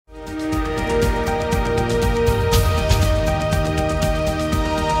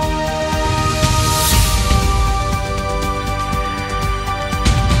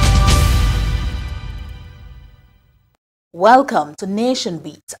Welcome to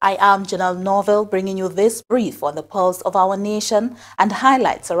NationBeat. I am Janelle Norville, bringing you this brief on the pulse of our nation and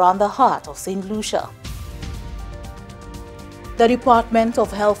highlights around the heart of St. Lucia. The Department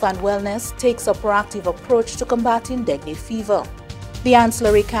of Health and Wellness takes a proactive approach to combating dengue fever. The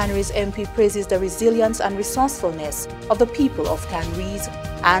ancillary Canaries MP praises the resilience and resourcefulness of the people of Canaries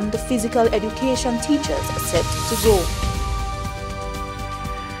and the physical education teachers set to go.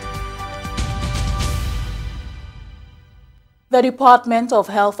 The Department of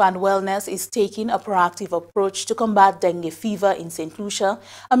Health and Wellness is taking a proactive approach to combat dengue fever in St. Lucia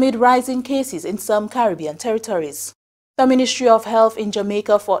amid rising cases in some Caribbean territories. The Ministry of Health in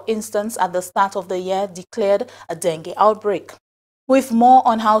Jamaica, for instance, at the start of the year declared a dengue outbreak. With more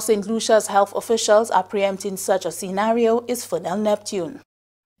on how St. Lucia's health officials are preempting such a scenario is Funel Neptune.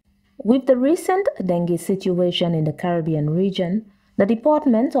 With the recent dengue situation in the Caribbean region, the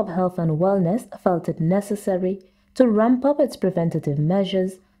Department of Health and Wellness felt it necessary to ramp up its preventative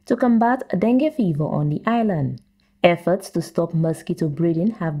measures to combat dengue fever on the island. Efforts to stop mosquito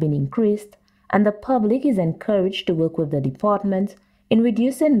breeding have been increased, and the public is encouraged to work with the department in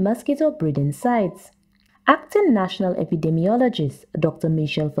reducing mosquito breeding sites. Acting National Epidemiologist Dr.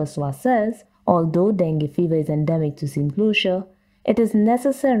 Michel Fassois says, although dengue fever is endemic to St. Lucia, it is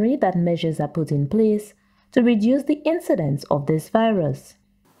necessary that measures are put in place to reduce the incidence of this virus.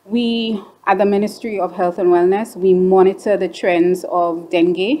 We, at the Ministry of Health and Wellness, we monitor the trends of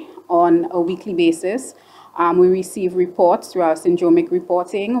dengue on a weekly basis. We receive reports through our syndromic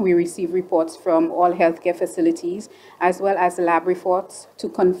reporting. We receive reports from all healthcare facilities, as well as lab reports to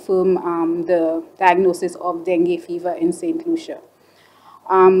confirm the diagnosis of dengue fever in St. Lucia.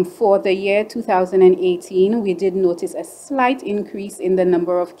 For the year 2018, we did notice a slight increase in the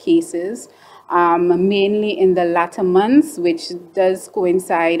number of cases, mainly in the latter months, which does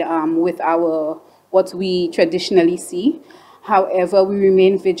coincide with what we traditionally see. However, we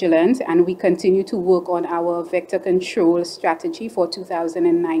remain vigilant and we continue to work on our vector control strategy for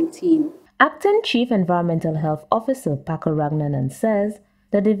 2019. Acting Chief Environmental Health Officer Paco Ragnanan says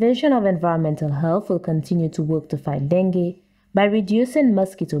the Division of Environmental Health will continue to work to fight dengue by reducing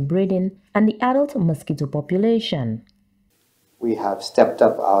mosquito breeding and the adult mosquito population. We have stepped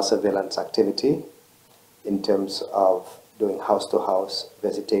up our surveillance activity in terms of doing house-to-house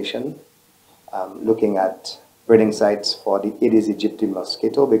visitation, looking at breeding sites for the Aedes aegypti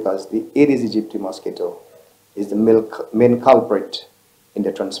mosquito, because the Aedes aegypti mosquito is the main culprit in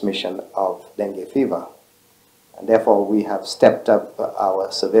the transmission of dengue fever. And therefore, we have stepped up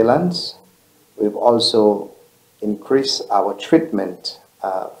our surveillance. We've also increased our treatment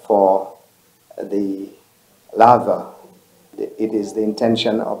for the larva. It is the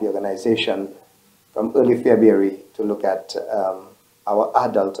intention of the organization from early February to look at our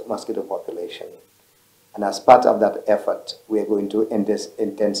adult mosquito population. And as part of that effort, we are going to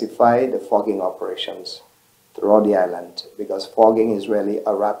intensify the fogging operations throughout the island, because fogging is really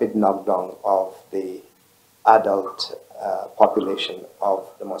a rapid knockdown of the adult population of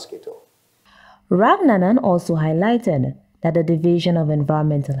the mosquito. Ragnanan also highlighted that the Division of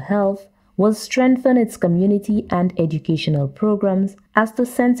Environmental Health will strengthen its community and educational programs as to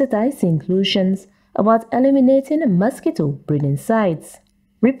sensitize St. Lucians about eliminating mosquito breeding sites.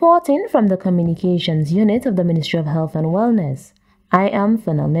 Reporting from the Communications Unit of the Ministry of Health and Wellness, I am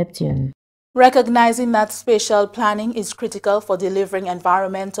Funel Neptune. Recognizing that spatial planning is critical for delivering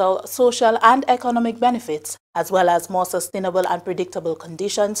environmental, social and economic benefits, as well as more sustainable and predictable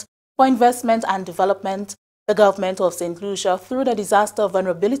conditions for investment and development, the Government of St. Lucia, through the Disaster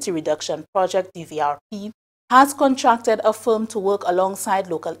Vulnerability Reduction Project DVRP, has contracted a firm to work alongside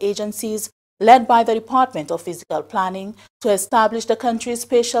local agencies led by the Department of Physical Planning to establish the country's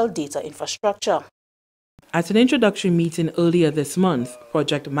spatial data infrastructure. At an introductory meeting earlier this month,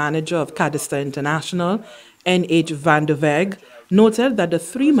 project manager of Cadastre International, N.H. van der Weg, noted that the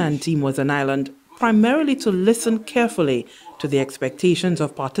three-man team was on island primarily to listen carefully to the expectations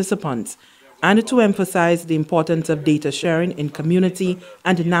of participants and to emphasize the importance of data sharing in community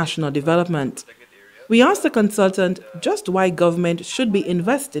and national development. We asked the consultant just why government should be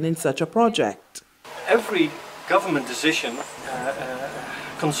investing in such a project. Every government decision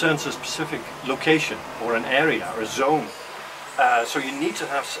concerns a specific location or an area or a zone. So you need to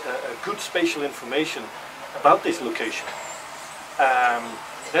have a good spatial information about this location.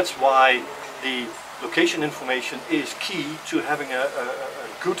 That's why the location information is key to having a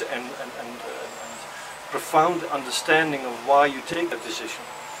good and profound understanding of why you take that decision.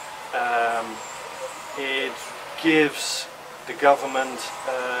 It gives the government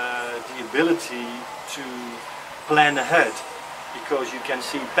the ability to plan ahead, because you can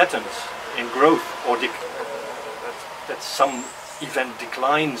see patterns in growth or that some event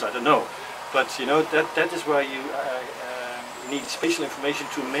declines, I don't know. But you know, that is where you need spatial information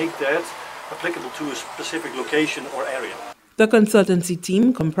to make that applicable to a specific location or area. The consultancy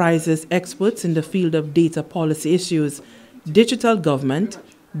team comprises experts in the field of data policy issues, digital government,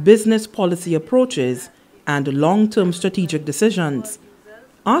 business policy approaches, and long-term strategic decisions.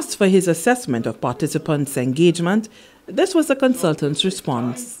 Asked for his assessment of participants' engagement, this was the consultant's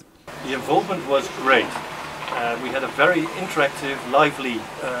response. The involvement was great. We had a very interactive, lively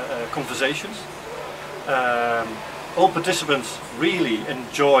conversations. All participants really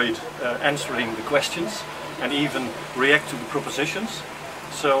enjoyed answering the questions and even react to the propositions.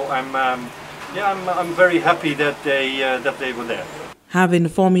 So I'm very happy that they were there. Having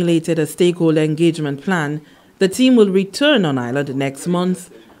formulated a stakeholder engagement plan, the team will return on island next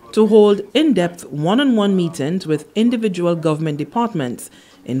month to hold in-depth one-on-one meetings with individual government departments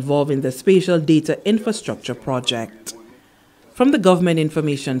involved in the spatial data infrastructure project. From the Government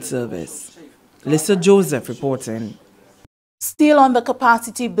Information Service, Lucia Joseph reporting. Still on the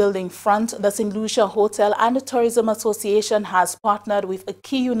capacity building front, the St. Lucia Hotel and Tourism Association has partnered with a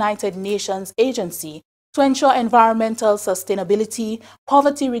key United Nations agency to ensure environmental sustainability,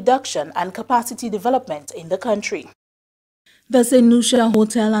 poverty reduction, and capacity development in the country. The St. Lucia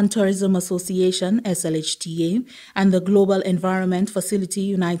Hotel and Tourism Association, SLTA, and the Global Environment Facility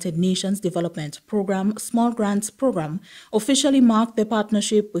United Nations Development Program Small Grants Program officially marked their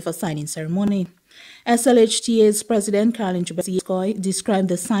partnership with a signing ceremony. SLHTA's President Caroline described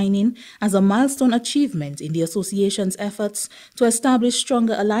the signing as a milestone achievement in the association's efforts to establish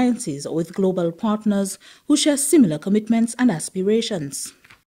stronger alliances with global partners who share similar commitments and aspirations.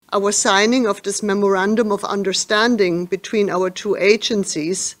 Our signing of this Memorandum of Understanding between our two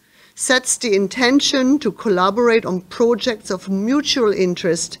agencies sets the intention to collaborate on projects of mutual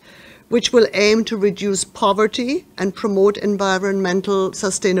interest which will aim to reduce poverty and promote environmental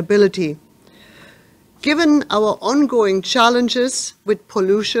sustainability. Given our ongoing challenges with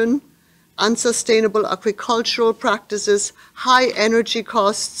pollution, unsustainable agricultural practices, high energy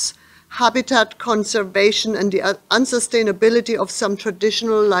costs, habitat conservation, and the unsustainability of some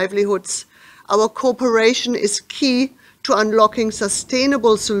traditional livelihoods, our cooperation is key to unlocking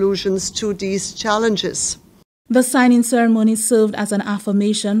sustainable solutions to these challenges. The signing ceremony served as an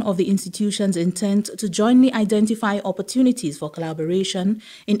affirmation of the institution's intent to jointly identify opportunities for collaboration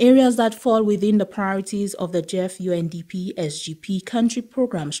in areas that fall within the priorities of the GEF UNDP SGP Country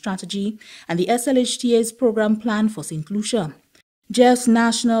Program Strategy and the SLHTA's Program Plan for St. Lucia. GEF's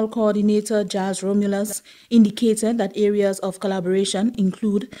National Coordinator Giles Romulus indicated that areas of collaboration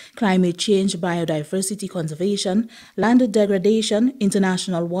include climate change, biodiversity conservation, land degradation,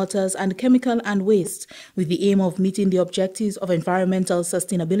 international waters, and chemical and waste, with the aim of meeting the objectives of environmental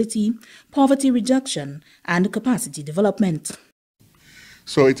sustainability, poverty reduction, and capacity development.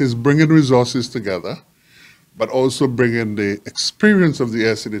 So it is bringing resources together, but also bringing the experience of the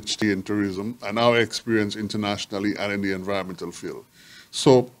SLHT in tourism and our experience internationally and in the environmental field.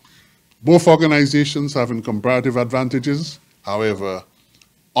 So both organizations having comparative advantages, however,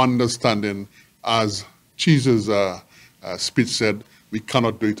 understanding, as Cheese's speech said, we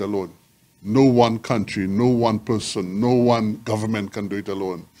cannot do it alone. No one country, no one person, no one government can do it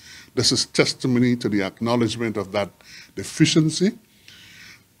alone. This is testimony to the acknowledgement of that deficiency,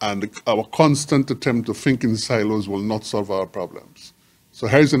 and our constant attempt to think in silos will not solve our problems. So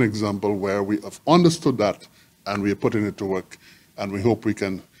here's an example where we have understood that and we are putting it to work, and we hope we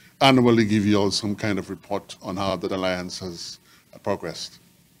can annually give you all some kind of report on how that alliance has progressed.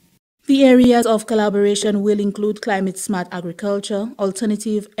 The areas of collaboration will include climate-smart agriculture,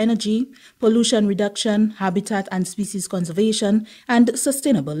 alternative energy, pollution reduction, habitat and species conservation, and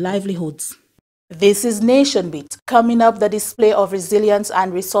sustainable livelihoods. This is NationBeat. Coming up, the display of resilience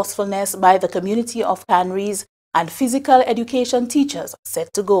and resourcefulness by the community of Canaries and physical education teachers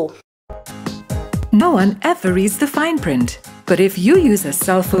set to go. No one ever reads the fine print. But if you use a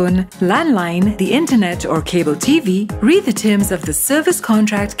cell phone, landline, the internet, or cable TV, read the terms of the service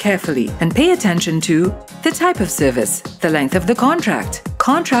contract carefully and pay attention to the type of service, the length of the contract,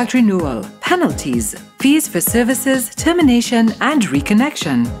 contract renewal, penalties, fees for services, termination and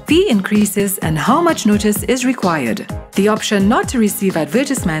reconnection, fee increases, and how much notice is required, the option not to receive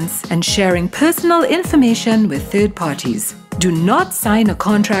advertisements, and sharing personal information with third parties. Do not sign a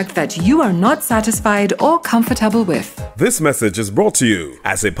contract that you are not satisfied or comfortable with. This message is brought to you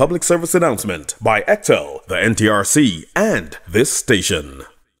as a public service announcement by ECTEL, the NTRC, and this station.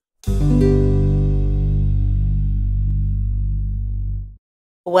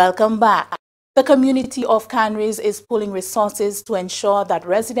 Welcome back. The community of Canaries is pooling resources to ensure that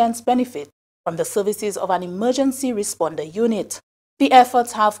residents benefit from the services of an emergency responder unit. The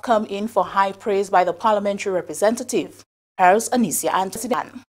efforts have come in for high praise by the parliamentary representative. Here's Anicia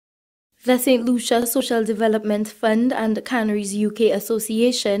Antosidan. The St. Lucia Social Development Fund and Canaries UK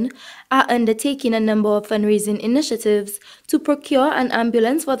Association are undertaking a number of fundraising initiatives to procure an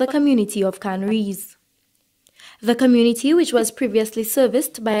ambulance for the community of Canaries. The community, which was previously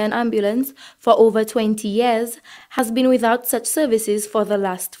serviced by an ambulance for over 20 years, has been without such services for the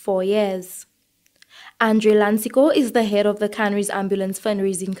last 4 years. Andre Lancico is the head of the Canaries Ambulance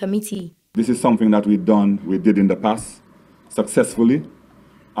Fundraising Committee. This is something that we did in the past successfully,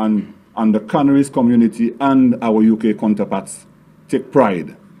 and the Canaries community and our UK counterparts take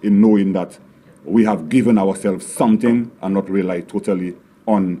pride in knowing that we have given ourselves something and not rely totally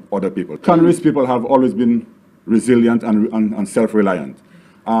on other people. Canaries people have always been resilient and self-reliant.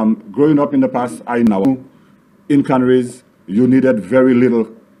 Growing up in the past, I know in Canaries you needed very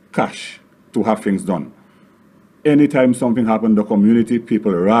little cash to have things done. Anytime something happened, the community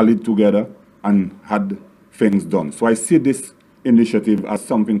people rallied together and had things done. So I see this initiative as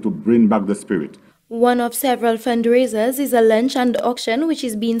something to bring back the spirit. One of several fundraisers is a lunch and auction which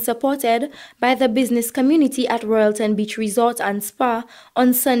is being supported by the business community at Royalton Beach Resort and Spa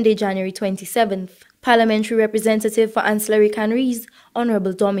on Sunday, January 27th. Parliamentary Representative for Ancillary Canaries,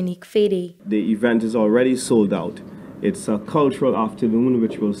 Honourable Dominic Fede. The event is already sold out. It's a cultural afternoon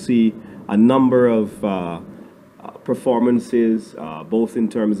which will see a number of performances, both in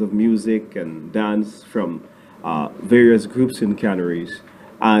terms of music and dance from various groups in Canaries.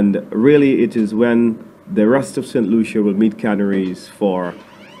 And really it is when the rest of St. Lucia will meet Canaries for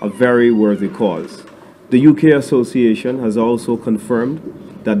a very worthy cause. The UK Association has also confirmed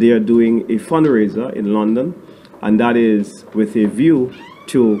that they are doing a fundraiser in London, and that is with a view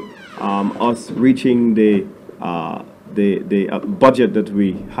to us reaching the budget that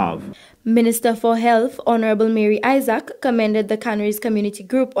we have. Minister for Health, Honourable Mary Isaac, commended the Canaries Community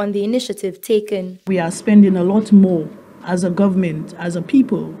Group on the initiative taken. We are spending a lot more as a government, as a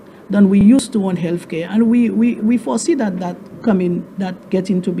people, than we used to on healthcare, and we foresee that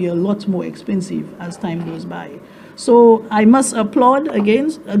getting to be a lot more expensive as time goes by. So I must applaud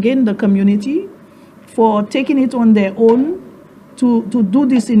again the community for taking it on their own to do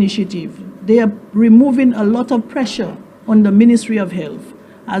this initiative. They are removing a lot of pressure on the Ministry of Health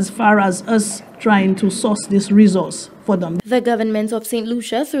as far as us trying to source this resource for them. The government of St.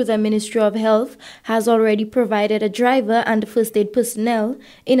 Lucia, through the Ministry of Health, has already provided a driver and first aid personnel,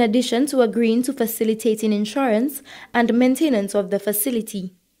 in addition to agreeing to facilitating insurance and maintenance of the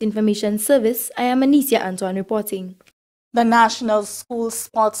facility. Information Service, I am Anicia Antoine reporting. The national school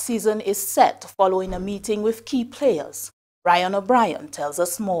sports season is set following a meeting with key players. Ryan O'Brien tells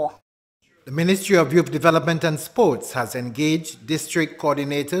us more. The Ministry of Youth Development and Sports has engaged district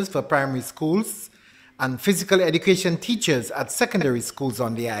coordinators for primary schools and physical education teachers at secondary schools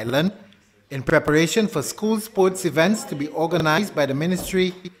on the island in preparation for school sports events to be organized by the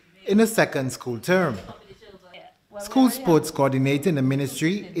ministry in the second school term. School sports coordinator in the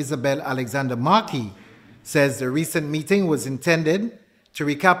ministry, Isabel Alexander Markey, says the recent meeting was intended to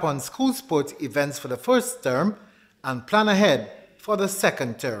recap on school sports events for the first term and plan ahead for the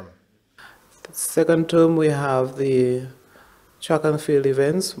second term. Second term, we have the track and field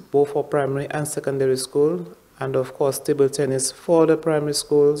events, both for primary and secondary school, and of course table tennis for the primary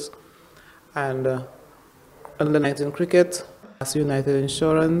schools, and under 19 cricket, United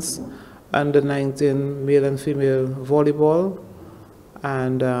Insurance, under 19 male and female volleyball,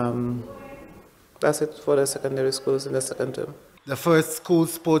 and that's it for the secondary schools in the second term. The first school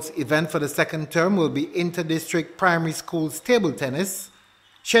sports event for the second term will be inter-district primary schools table tennis,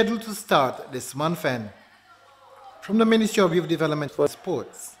 scheduled to start this month end. From the Ministry of Youth Development for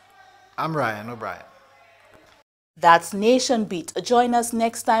Sports, I'm Ryan O'Brien. That's NationBeat. Join us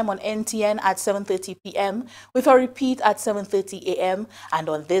next time on NTN at 7:30 p.m. with a repeat at 7:30 a.m. and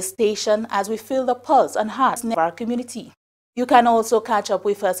on this station as we feel the pulse and heart of our community. You can also catch up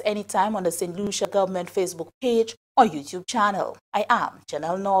with us anytime on the St. Lucia Government Facebook page or YouTube channel. I am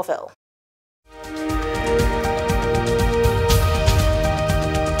Janelle Norville.